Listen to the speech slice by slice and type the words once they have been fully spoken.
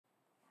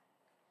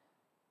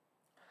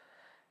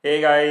Hey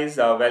guys,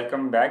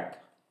 welcome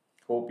back.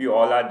 Hope you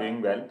all are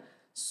doing well.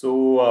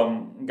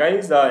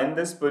 Guys, in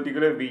this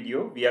particular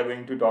video, we are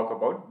going to talk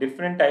about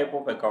different type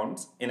of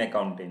accounts in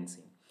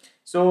accountancy.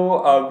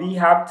 We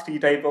have three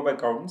type of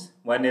accounts.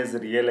 One is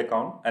real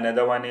account,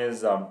 another one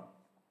is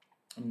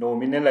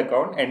nominal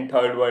account, and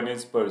third one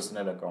is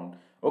personal account.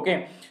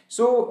 Okay,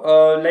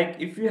 like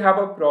if you have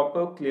a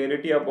proper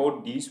clarity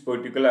about these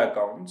particular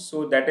accounts,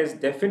 so that is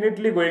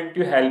definitely going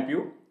to help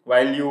you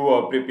while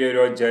you prepare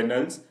your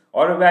journals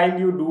or while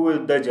you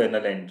do the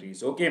journal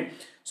entries. Okay,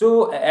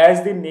 so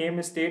as the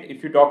name state,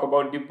 if you talk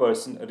about the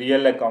person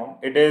real account,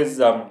 it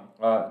is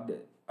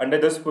under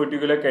this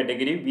particular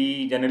category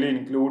we generally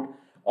include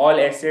all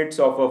assets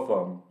of a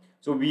firm.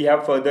 So we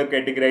have further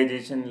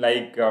categorization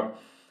like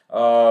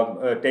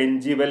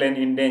tangible and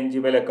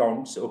intangible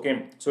accounts.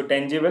 Okay, so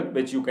tangible,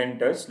 which you can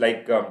touch,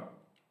 like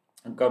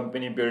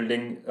company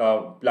building,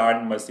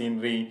 plant,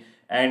 machinery.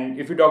 And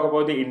if you talk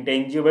about the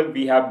intangible,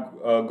 we have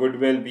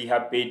goodwill, we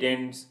have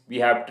patents, we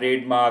have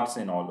trademarks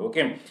and all.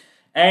 Okay,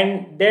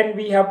 and then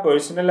we have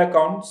personal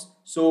accounts.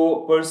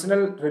 So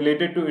personal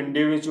related to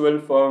individual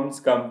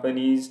firms,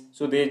 companies,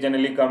 so they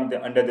generally come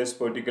under this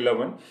particular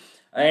one.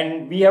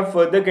 And we have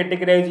further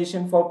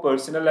categorization for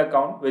personal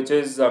account, which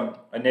is a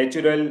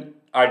natural,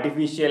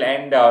 artificial,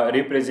 and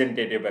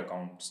representative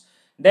accounts.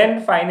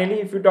 Then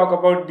finally, if you talk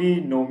about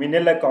the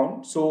nominal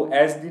account, so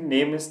as the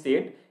name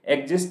state,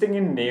 existing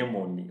in name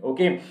only.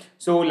 Okay,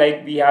 so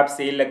like we have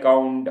sale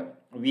account,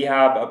 we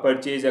have a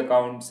purchase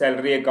account,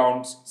 salary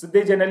accounts. So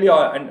they generally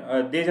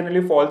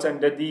falls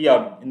under the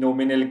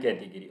nominal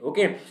category.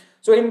 Okay,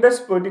 so in this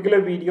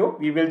particular video,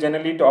 we will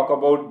generally talk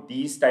about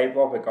these type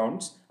of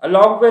accounts.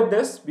 Along with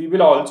this, we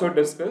will also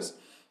discuss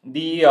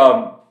the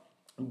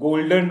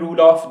golden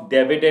rule of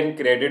debit and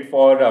credit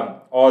for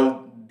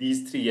all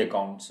these three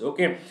accounts.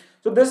 Okay,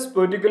 so this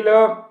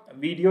particular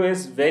video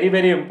is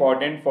very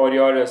important for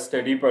your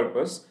study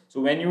purpose. So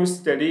when you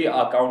study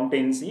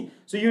accountancy,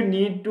 so you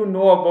need to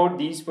know about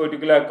these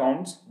particular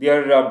accounts.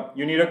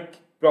 You need a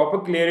proper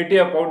clarity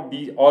about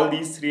all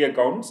these three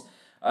accounts.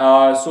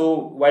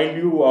 So while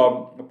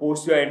you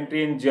post your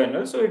entry in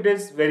journal, so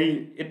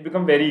it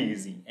become very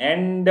easy.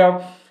 And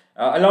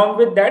along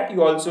with that,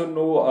 you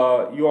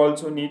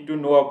also need to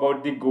know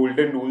about the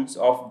golden rules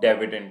of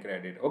debit and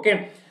credit.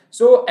 Okay,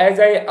 so as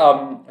I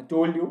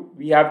told you,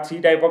 we have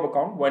three type of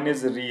account. One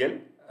is real,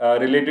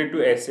 related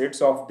to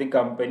assets of the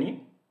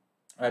company.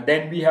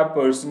 Then we have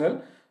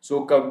personal, so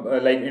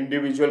like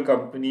individual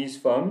companies,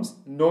 firms.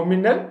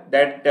 Nominal,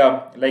 that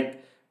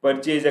like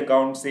purchase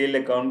account, sale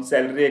account,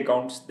 salary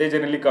accounts, they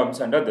generally comes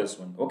under this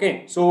one.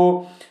 Okay,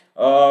 so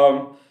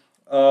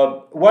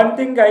one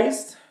thing,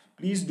 guys,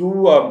 please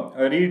do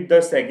read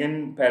the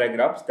second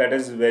paragraphs. That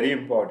is very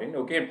important.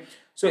 Okay,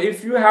 so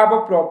if you have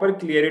a proper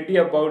clarity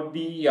about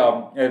the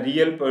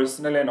real,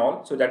 personal and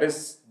all, so that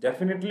is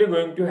definitely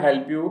going to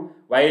help you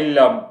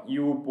while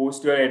you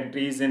post your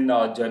entries in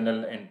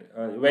journal, and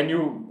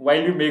while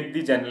you make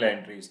the journal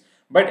entries.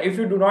 But if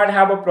you do not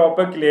have a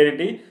proper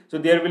clarity, so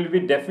there will be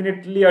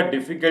definitely a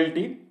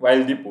difficulty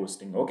while the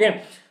posting.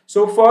 Okay,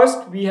 so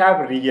first we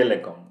have real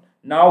account.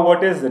 Now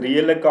what is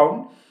real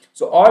account?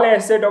 So all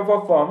asset of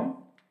a firm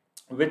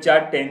which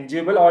are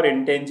tangible or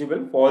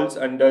intangible falls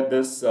under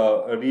this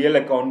real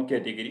account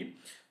category.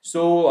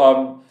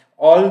 So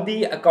all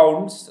the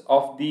accounts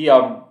of the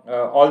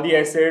all the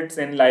assets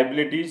and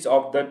liabilities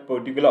of that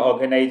particular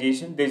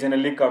organization, they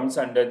generally comes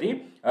under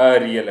the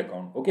real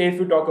account. Okay, if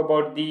you talk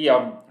about the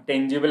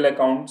tangible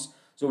accounts,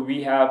 so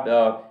we have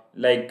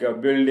like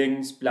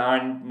buildings,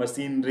 plant,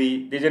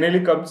 machinery, they generally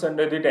comes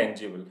under the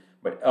tangible.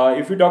 But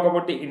if you talk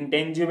about the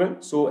intangible,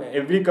 so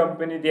every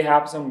company, they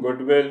have some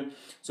goodwill,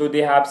 so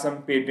they have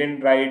some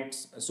patent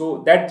rights,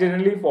 so that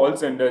generally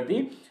falls under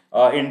the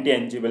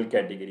intangible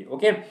category.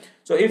 Okay,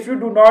 so if you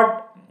do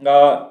not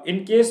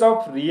in case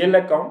of real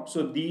account,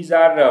 so these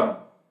are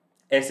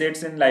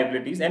assets and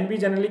liabilities, and we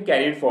generally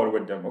carry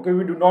forward them. Okay,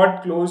 we do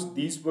not close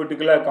these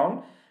particular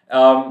account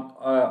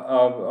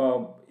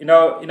in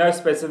a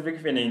specific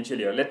financial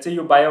year. Let's say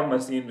you buy a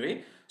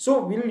machinery,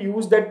 so we'll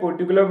use that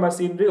particular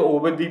machinery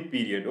over the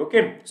period.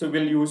 Okay, so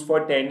we'll use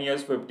for 10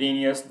 years, 15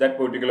 years that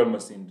particular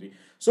machinery.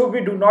 So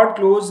we do not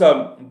close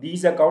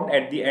these account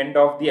at the end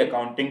of the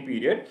accounting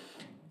period,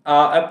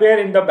 appear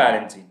in the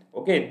balance sheet.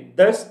 Okay,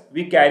 thus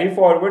we carry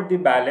forward the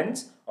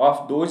balance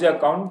of those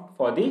account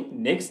for the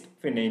next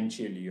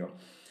financial year.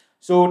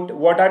 So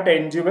what are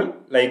tangible?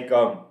 Like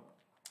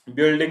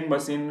building,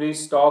 machinery,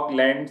 stock,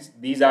 lands,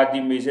 these are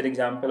the major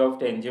example of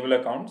tangible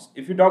accounts.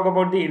 If you talk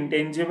about the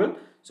intangible,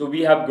 so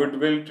we have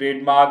goodwill,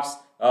 trademarks,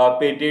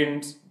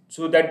 patents,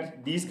 so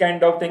that these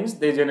kind of things,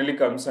 they generally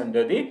comes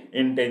under the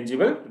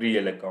intangible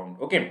real account.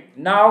 Okay,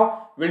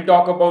 now we'll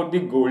talk about the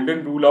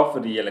golden rule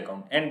of real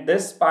account, and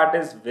this part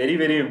is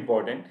very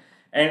important.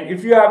 And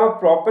if you have a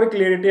proper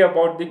clarity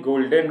about the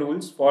golden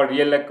rules for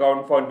real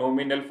account, for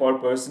nominal, for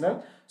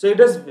personal, so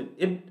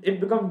it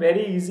become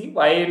very easy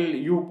while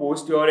you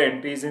post your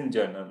entries in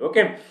journal.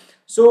 Okay,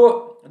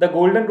 so the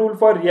golden rule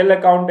for real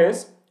account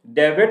is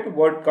debit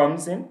what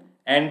comes in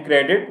and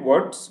credit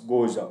what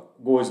goes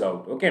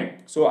out. Okay,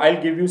 so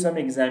I'll give you some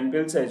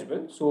examples as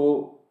well. So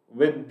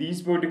with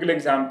these particular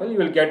example, you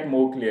will get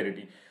more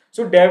clarity.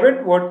 So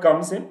debit what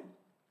comes in,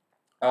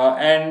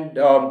 and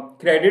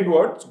credit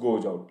what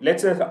goes out.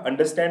 Let's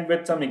understand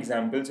with some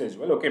examples as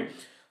well. Okay,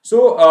 so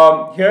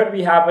here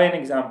we have an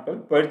example: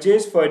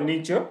 purchase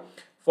furniture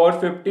for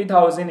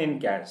 50,000 in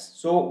cash.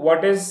 So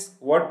what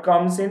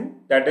comes in,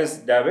 that is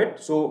debit.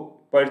 So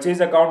purchase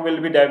account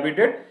will be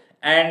debited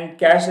and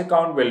cash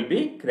account will be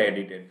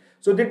credited.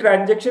 So the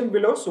transaction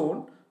below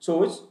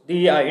shows the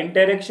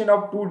interaction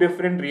of two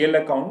different real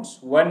accounts.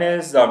 One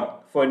is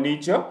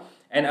furniture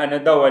and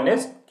another one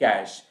is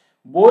cash.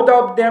 Both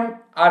of them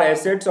are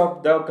assets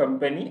of the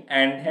company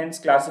and hence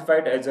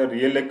classified as a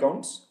real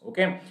accounts.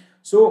 Okay,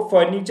 so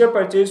furniture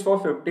purchased for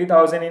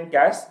 50,000 in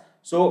cash.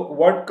 So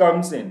what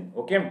comes in?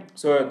 Okay,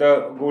 so the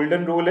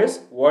golden rule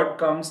is what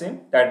comes in,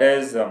 that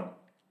is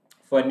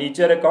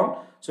furniture account.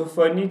 So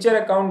furniture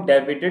account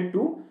debited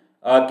to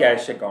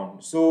cash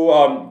account. So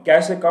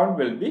cash account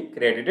will be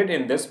credited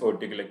in this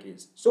particular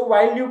case. So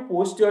while you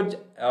post your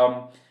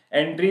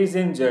entries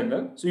in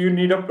journal, so you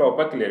need a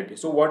proper clarity.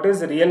 So what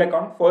is real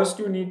account? First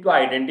you need to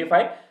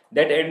identify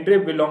that entry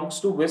belongs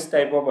to which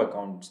type of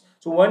accounts.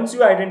 So once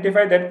you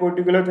identify that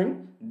particular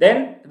thing,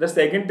 then the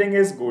second thing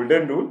is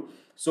golden rule.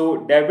 So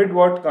debit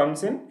what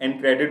comes in and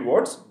credit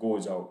what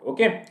goes out.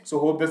 Okay, so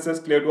hope this is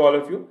clear to all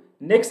of you.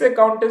 Next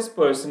account is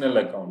personal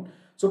account.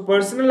 So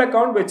personal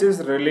account which is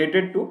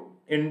related to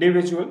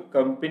individual,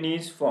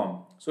 companies,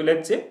 firm. So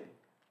let's say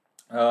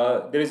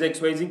there is a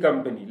XYZ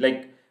company,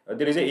 like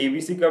there is a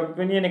ABC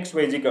company and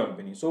XYZ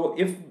company. So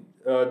if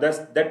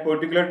that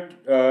particular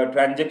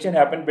transaction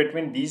happened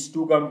between these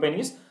two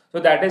companies, so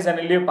that is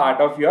generally a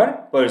part of your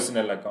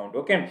personal account.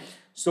 Okay,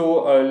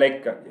 so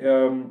like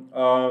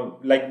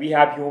we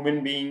have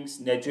human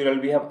beings, natural,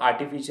 we have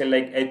artificial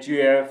like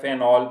HUF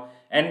and all,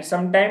 and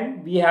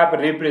sometimes we have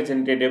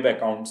representative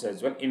accounts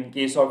as well in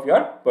case of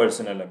your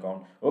personal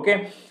account.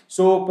 Okay,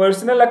 so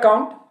personal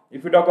account,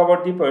 if you talk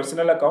about the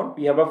personal account,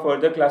 we have a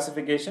further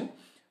classification.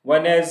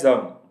 One is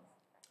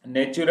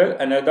natural,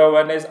 another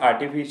one is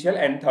artificial,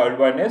 and third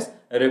one is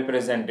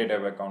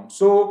representative account.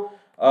 So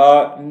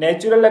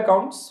natural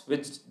accounts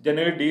which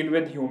generally deal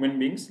with human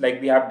beings, like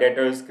we have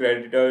debtors,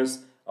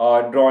 creditors,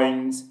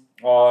 drawings,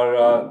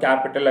 or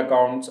capital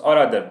accounts or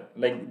other,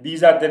 like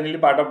these are generally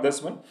part of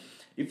this one.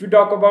 If you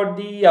talk about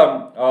the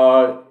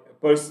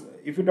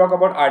if you talk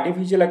about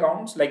artificial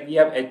accounts, like we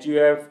have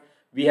HUF,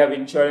 we have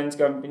insurance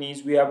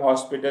companies, we have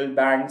hospital,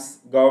 banks,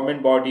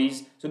 government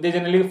bodies, so they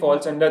generally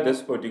falls under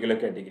this particular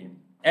category.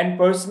 And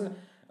person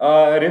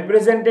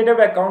representative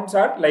accounts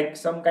are like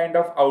some kind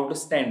of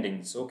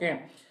outstandings.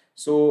 Okay,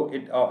 so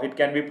it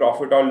can be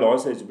profit or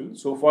loss eligible.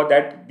 So for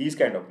that, these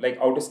kind of like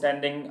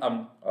outstanding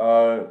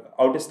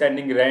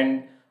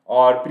rent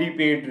or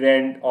prepaid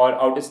rent or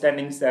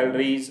outstanding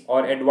salaries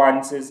or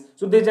advances,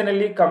 so they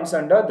generally comes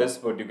under this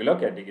particular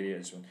category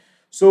as well.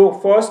 So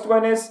first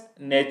one is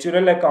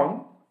natural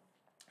account.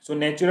 So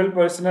natural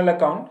personal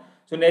account.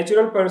 So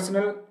natural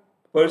personal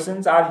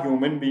persons are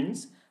human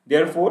beings.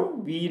 Therefore,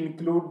 we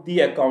include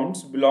the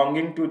accounts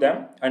belonging to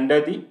them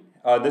under the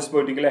this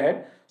particular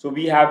head. So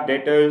we have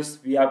debtors,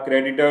 we have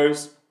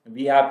creditors,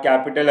 we have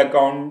capital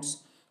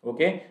accounts.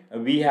 Okay,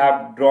 we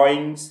have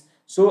drawings.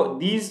 So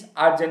these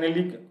are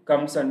generally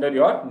comes under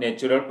your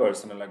natural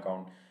personal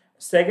account.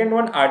 Second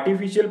one,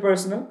 artificial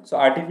personal. So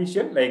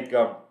artificial like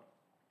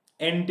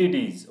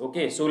entities.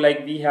 Okay, so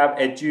like we have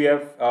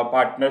HUF,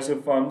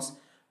 partnership firms,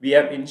 we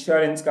have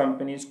insurance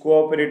companies,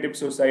 cooperative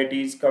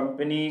societies,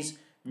 companies,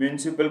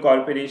 municipal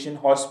corporation,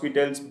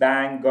 hospitals,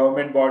 bank,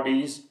 government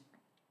bodies.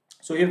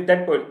 So if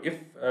there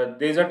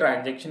is a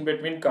transaction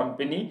between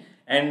company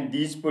and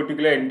these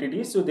particular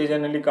entities, so they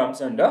generally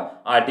comes under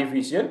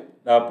artificial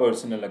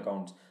personal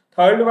accounts.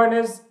 Third one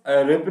is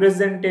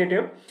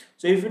representative.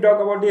 So if you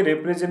talk about the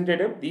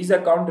representative, these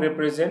account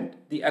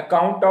represent the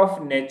account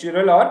of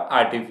natural or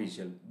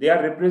artificial. They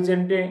are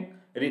representing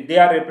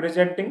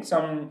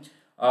some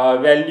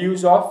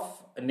values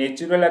of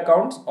natural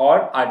accounts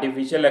or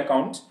artificial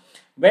accounts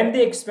when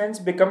the expense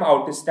become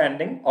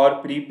outstanding or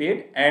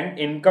prepaid and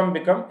income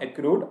become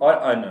accrued or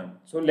unearned.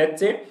 So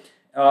let's say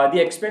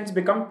the expense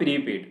become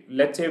prepaid.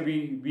 Let's say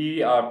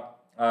we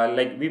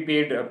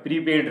paid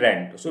prepaid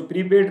rent. So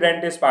prepaid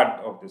rent is part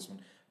of this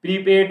one.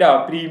 Prepaid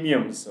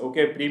premiums,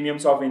 okay,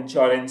 premiums of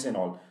insurance and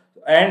all,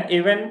 and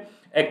even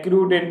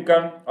accrued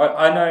income or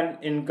unearned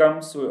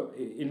income, so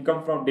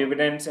income from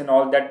dividends and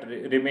all that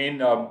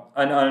remain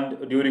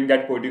unearned during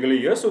that particular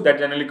year. So that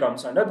generally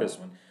comes under this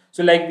one.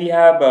 So like we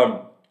have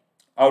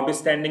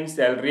outstanding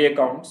salary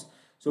accounts.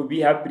 So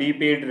we have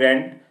prepaid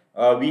rent,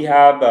 we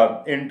have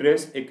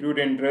interest, accrued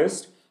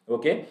interest,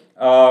 okay,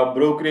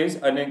 brokerage,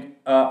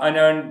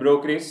 unearned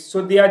brokerage.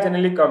 So they are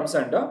generally comes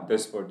under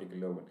this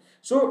particular one.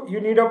 So you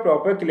need a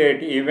proper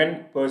clarity.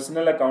 Even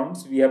personal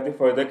accounts, we have the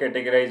further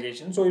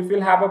categorization. So if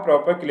you'll have a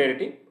proper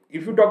clarity,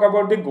 if you talk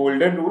about the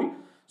golden rule,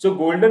 so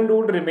golden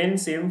rule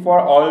remains same for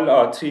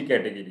all three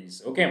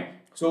categories. Okay,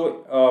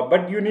 so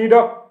but you need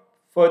a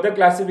further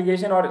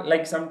classification, or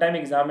like sometime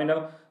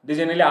examiner, they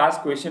generally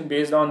ask question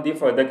based on the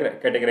further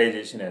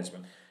categorization as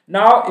well.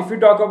 Now if you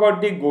talk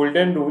about the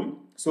golden rule,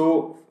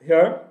 so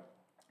here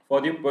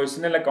for the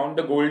personal account,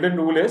 the golden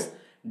rule is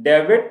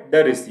debit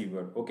the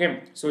receiver.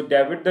 Okay, so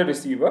debit the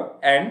receiver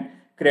and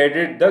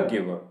credit the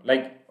giver.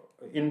 Like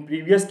in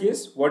previous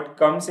case, what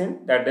comes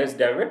in, that is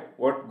debit,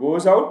 what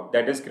goes out,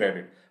 that is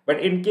credit. But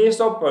in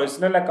case of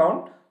personal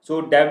account,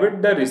 so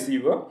debit the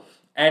receiver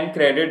and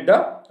credit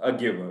the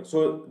giver.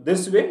 So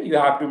this way you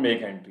have to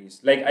make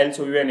entries. Like I'll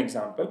show you an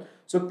example.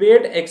 So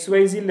paid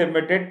XYZ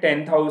Limited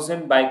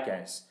 10,000 by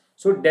cash.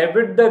 So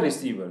debit the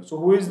receiver. So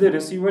who is the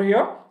receiver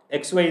here?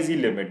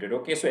 XYZ Limited.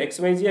 Okay, so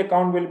XYZ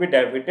account will be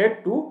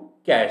debited to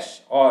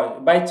cash or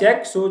by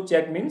check. So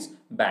check means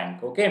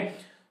bank. Okay,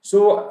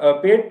 so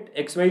paid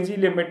XYZ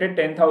Limited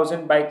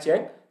 10,000 by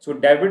check. So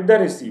debit the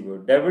receiver.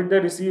 Debit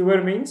the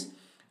receiver means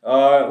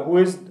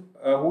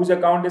whose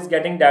account is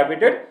getting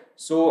debited.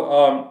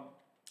 So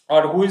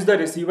or who is the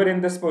receiver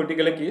in this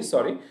particular case,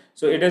 sorry.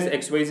 So it is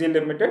XYZ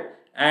Limited,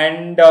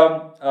 and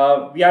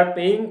we are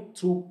paying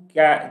through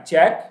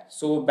check,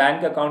 so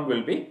bank account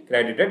will be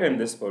credited in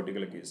this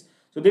particular case.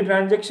 So the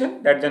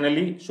transaction that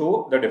generally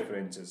show the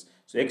differences.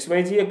 So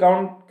XYZ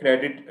account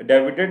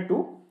debited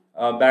to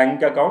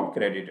bank account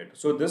credited.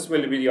 So this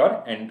will be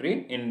your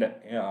entry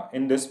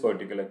in this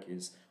particular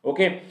case.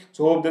 Okay,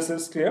 so hope this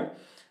is clear.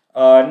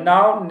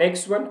 Now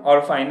next one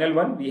or final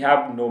one, we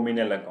have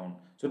nominal account.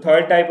 So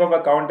third type of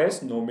account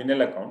is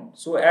nominal account.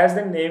 So as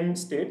the name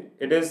state,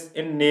 it is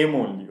in name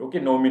only. Okay,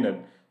 nominal.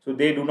 So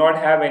they do not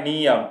have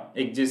any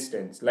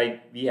existence.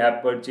 Like we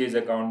have purchase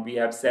account, we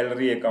have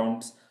salary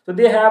accounts. So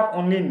they have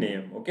only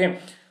name. Okay.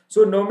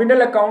 So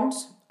nominal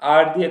accounts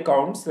are the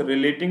accounts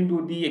relating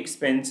to the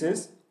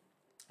expenses,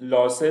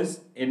 losses,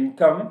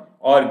 income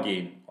or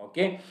gain.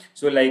 Okay.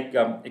 So like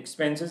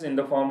expenses in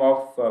the form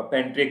of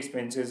pantry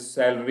expenses,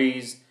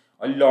 salaries,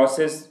 or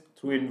losses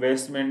through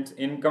investment,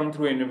 income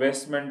through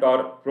investment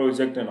or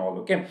project and all.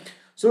 Okay,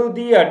 so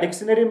the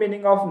dictionary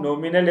meaning of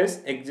nominal is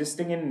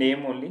existing in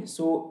name only.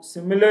 So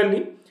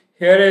similarly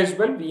here as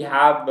well we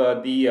have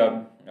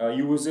the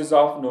uses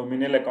of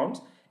nominal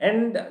accounts,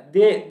 and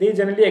they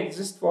generally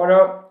exist for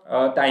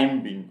a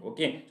time being.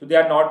 Okay, so they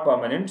are not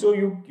permanent, so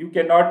you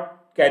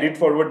cannot carry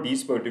forward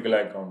these particular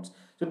accounts.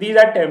 So these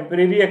are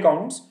temporary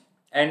accounts,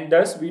 and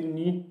thus we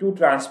need to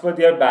transfer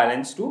their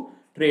balance to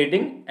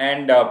trading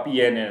and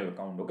P&L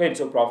account. Okay,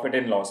 so profit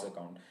and loss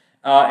account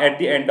at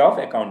the end of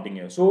accounting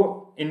year.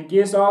 So in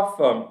case of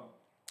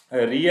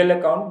a real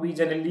account, we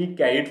generally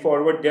carried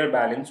forward their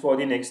balance for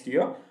the next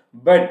year.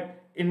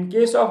 But in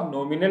case of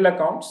nominal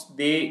accounts,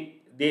 they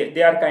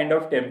are kind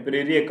of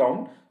temporary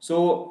account.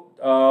 So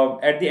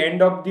at the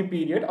end of the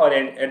period or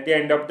at the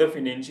end of the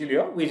financial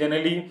year, we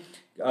generally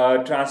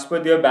transfer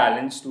their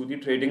balance to the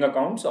trading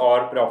accounts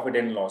or profit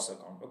and loss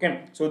account.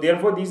 Okay, so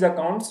therefore these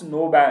accounts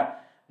no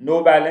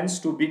balance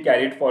to be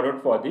carried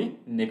forward for the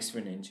next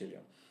financial year.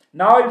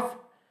 Now,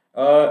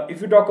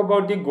 if you talk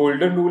about the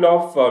golden rule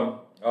of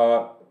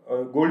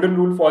golden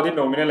rule for the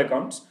nominal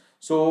accounts,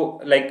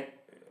 so like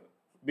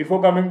before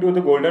coming to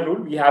the golden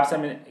rule, we have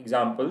some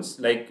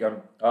examples like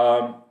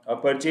a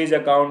purchase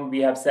account, we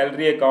have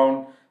salary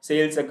account,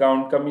 sales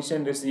account,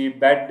 commission receipt,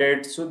 bad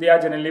debts. So they are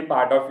generally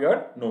part of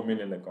your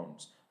nominal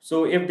accounts.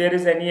 So if there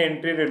is any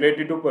entry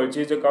related to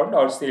purchase account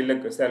or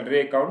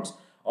salary accounts,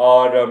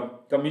 or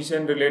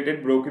commission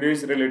related,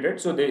 brokerage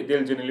related, so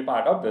they'll generally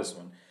part of this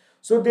one.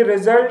 So the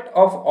result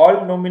of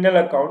all nominal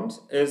accounts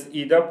is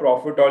either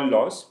profit or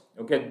loss.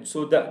 Okay,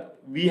 so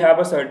we have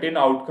a certain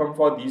outcome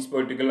for these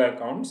particular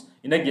accounts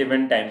in a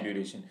given time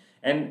duration,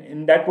 and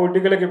in that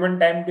particular given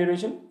time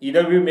duration,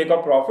 either we make a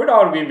profit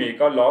or we make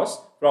a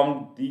loss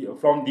from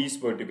these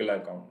particular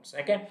accounts.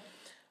 Okay,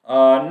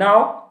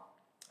 now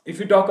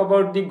if you talk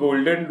about the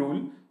golden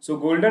rule, so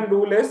golden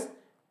rule is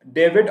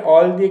debit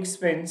all the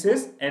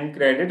expenses and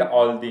credit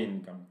all the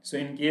income. So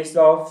in case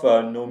of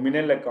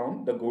nominal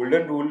account, the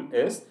golden rule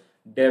is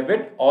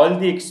debit all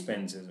the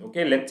expenses.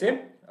 Okay, let's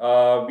say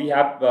we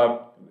have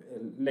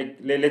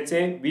let's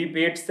say we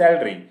paid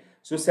salary,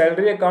 so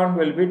salary account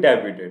will be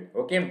debited.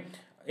 Okay,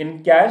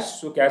 in cash,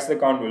 so cash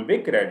account will be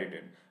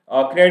credited.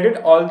 Credit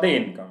all the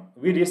income.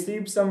 We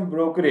receive some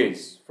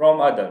brokerage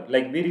from other,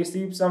 like we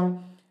receive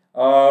some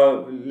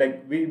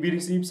we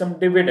receive some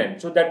dividend,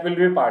 so that will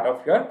be part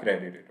of your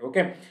credited.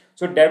 Okay,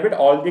 so debit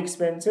all the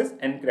expenses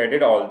and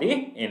credit all the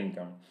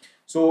income.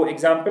 So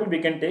example we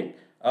can take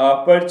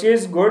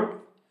purchase good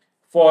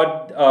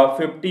for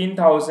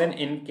 15,000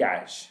 in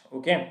cash.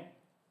 Okay,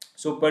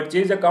 so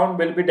purchase account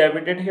will be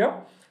debited here.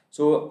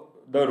 So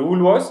the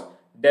rule was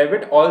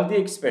debit all the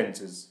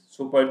expenses.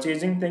 So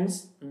purchasing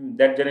things,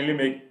 that generally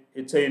make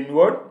it's a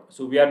inward,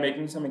 so we are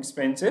making some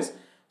expenses.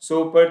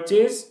 So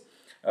purchase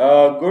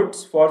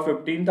goods for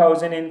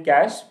 15,000 in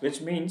cash,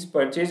 which means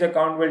purchase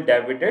account will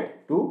debit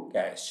it to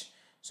cash.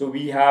 So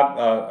we have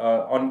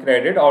on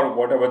credit or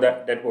whatever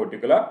that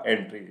particular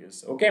entry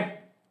is. Okay,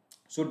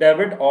 so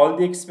debit all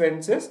the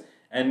expenses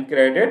and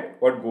credit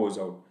what goes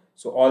out.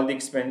 So all the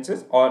expenses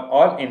or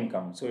all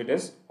income. So it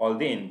is all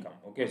the income.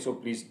 Okay, so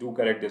please do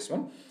correct this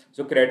one.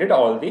 So credit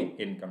all the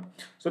income.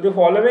 So the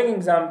following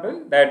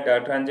example that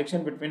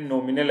transaction between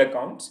nominal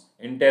accounts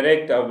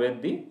interact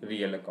with the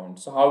real account.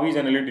 So how we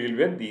generally deal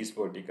with these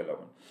particular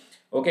one.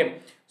 Okay,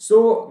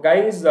 so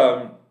guys,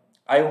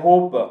 I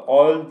hope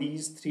all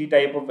these three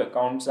type of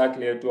accounts are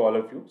clear to all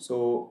of you.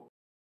 So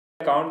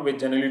account which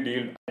generally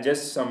deal, I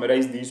just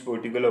summarize these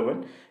particular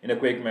one in a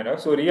quick manner.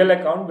 So real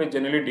account which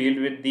generally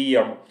deal with the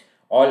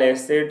all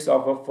assets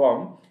of a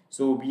firm.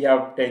 So we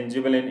have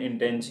tangible and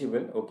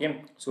intangible. Okay,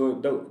 so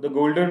the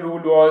golden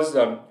rule was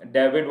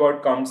debit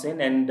what comes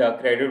in and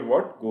credit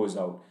what goes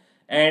out.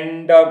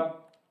 And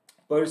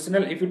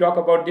personal, if you talk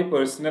about the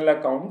personal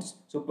accounts,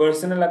 so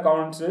personal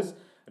accounts is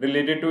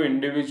related to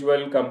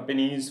individual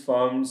companies,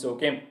 firms.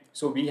 Okay,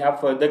 so we have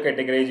further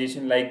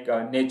categorization like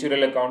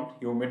natural account,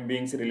 human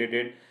beings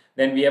related.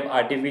 Then we have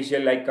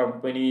artificial like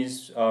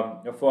companies,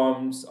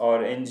 firms or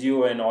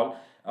NGO and all.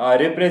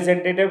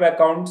 Representative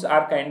accounts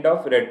are kind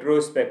of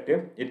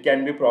retrospective. It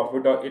can be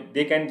profit or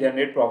they can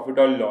generate profit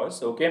or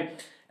loss. Okay,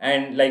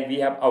 and like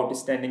we have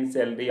outstanding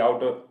salary,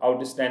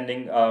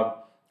 outstanding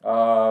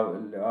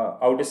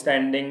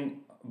outstanding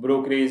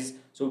brokerage.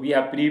 So we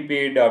have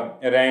prepaid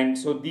rent.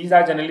 So these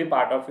are generally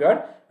part of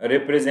your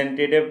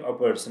representative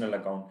personal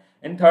account.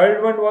 And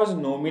third one was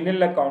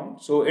nominal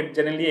account. So it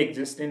generally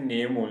exists in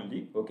name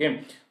only.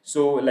 Okay,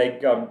 so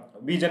like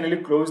we generally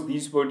close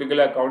these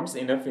particular accounts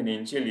in a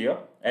financial year,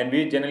 and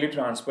we generally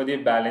transfer the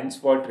balance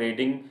for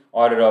trading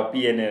or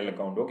P&L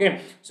account.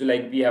 Okay, so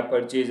like we have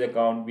purchase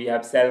account, we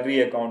have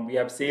salary account, we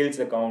have sales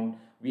account,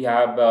 we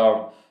have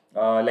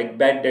like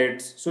bad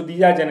debts. So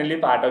these are generally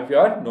part of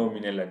your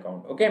nominal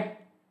account. Okay,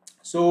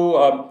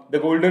 so the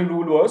golden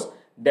rule was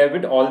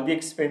debit all the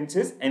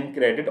expenses and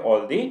credit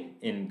all the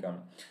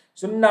income.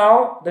 So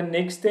now the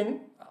next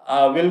thing,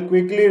 we'll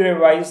quickly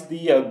revise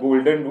the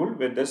golden rule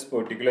with this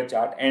particular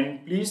chart,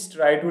 and please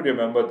try to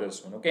remember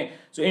this one. Okay,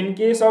 so in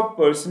case of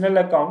personal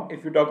account,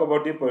 if you talk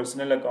about the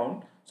personal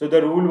account, so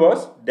the rule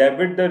was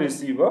debit the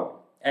receiver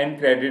and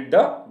credit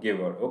the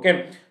giver.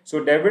 Okay,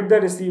 so debit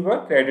the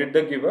receiver, credit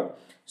the giver.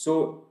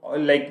 So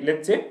like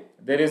let's say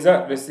there is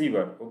a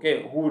receiver,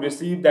 okay, who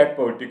received that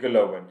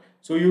particular one.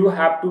 So you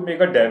have to make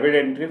a debit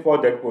entry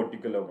for that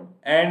particular one.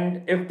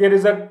 And if there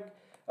is a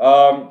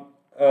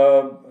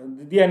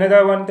the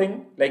another one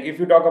thing, like if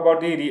you talk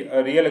about the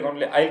real account,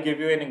 like I'll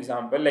give you an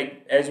example.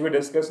 Like as we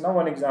discussed now,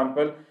 one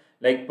example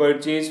like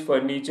purchase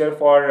furniture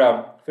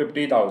for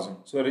 50,000.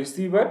 So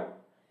receiver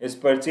is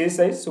purchase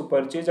size, so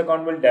purchase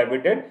account will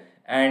debited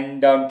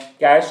and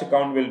cash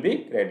account will be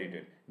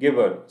credited.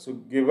 Giver, so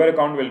giver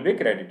account will be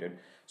credited.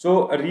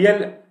 So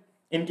real,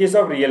 in case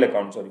of real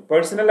account, sorry,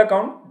 personal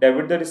account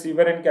debit the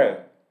receiver and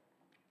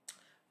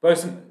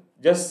person,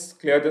 just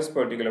clear this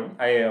particular one.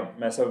 I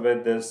mess up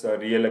with this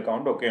real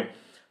account. Okay,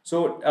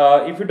 so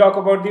if you talk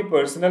about the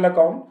personal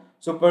account,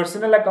 so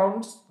personal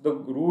accounts, the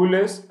rule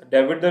is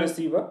debit the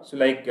receiver. So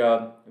like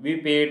we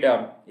paid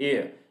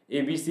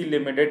ABC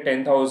Limited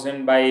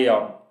 10,000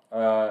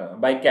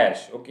 by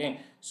cash. Okay,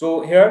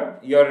 so here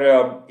your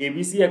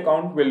ABC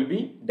account will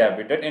be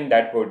debited in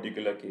that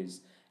particular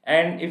case.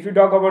 And if you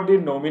talk about the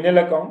nominal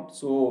account,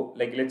 so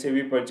like let's say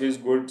we purchase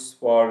goods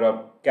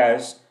for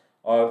cash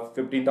or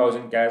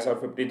 15,000 cash or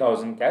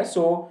 50,000 cash,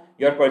 so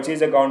your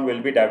purchase account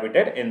will be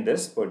debited in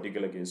this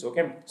particular case.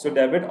 Okay, so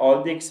debit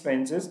all the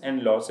expenses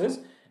and losses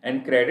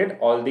and credit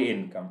all the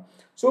income.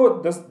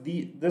 So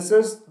this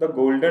is the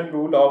golden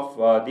rule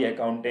of the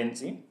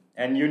accountancy,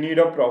 and you need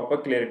a proper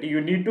clarity. You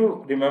need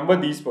to remember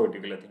these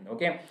particular thing.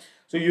 Okay,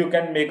 so you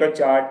can make a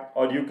chart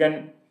or you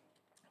can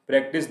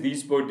practice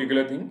these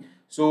particular thing,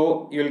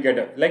 so you'll get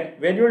it. Like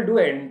when you'll do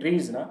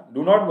entries na,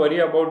 do not worry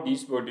about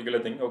these particular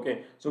thing.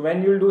 Okay, so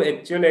when you'll do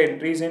actual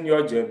entries in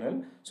your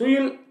journal, so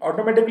you'll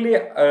automatically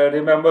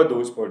remember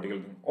those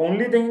particular thing.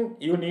 Only thing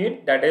you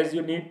need, that is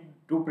you need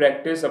to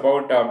practice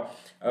about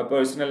a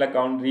personal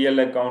account, real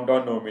account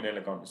or nominal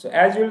account. So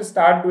as you will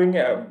start doing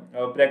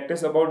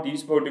practice about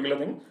these particular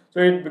things, so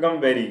it become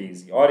very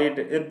easy, or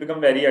it become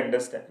very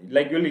understand,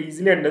 like you'll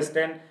easily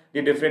understand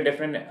the different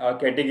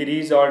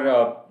categories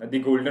or the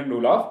golden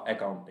rule of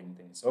accounting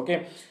things.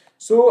 Okay,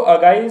 so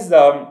guys,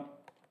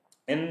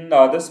 in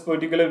this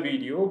particular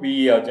video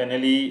we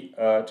generally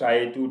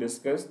try to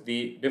discuss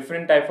the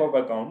different type of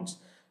accounts.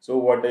 So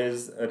what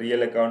is a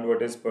real account,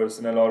 what is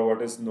personal, or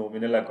what is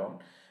nominal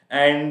account,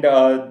 and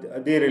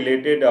the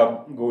related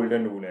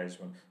golden rule as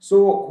well.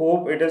 So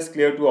hope it is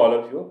clear to all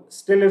of you.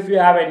 Still, if you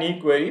have any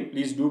query,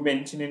 please do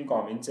mention in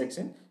comment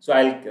section. So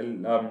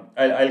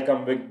I'll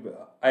come with,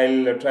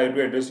 I'll try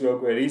to address your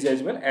queries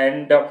as well.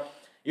 And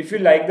if you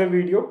like the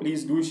video,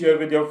 please do share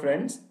with your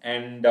friends.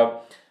 And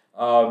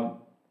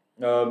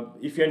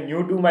if you're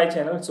new to my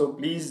channel, so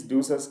please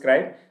do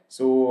subscribe,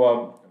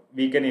 so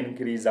we can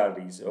increase our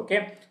reach.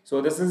 Okay,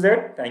 so this is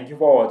it. Thank you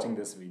for watching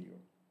this video.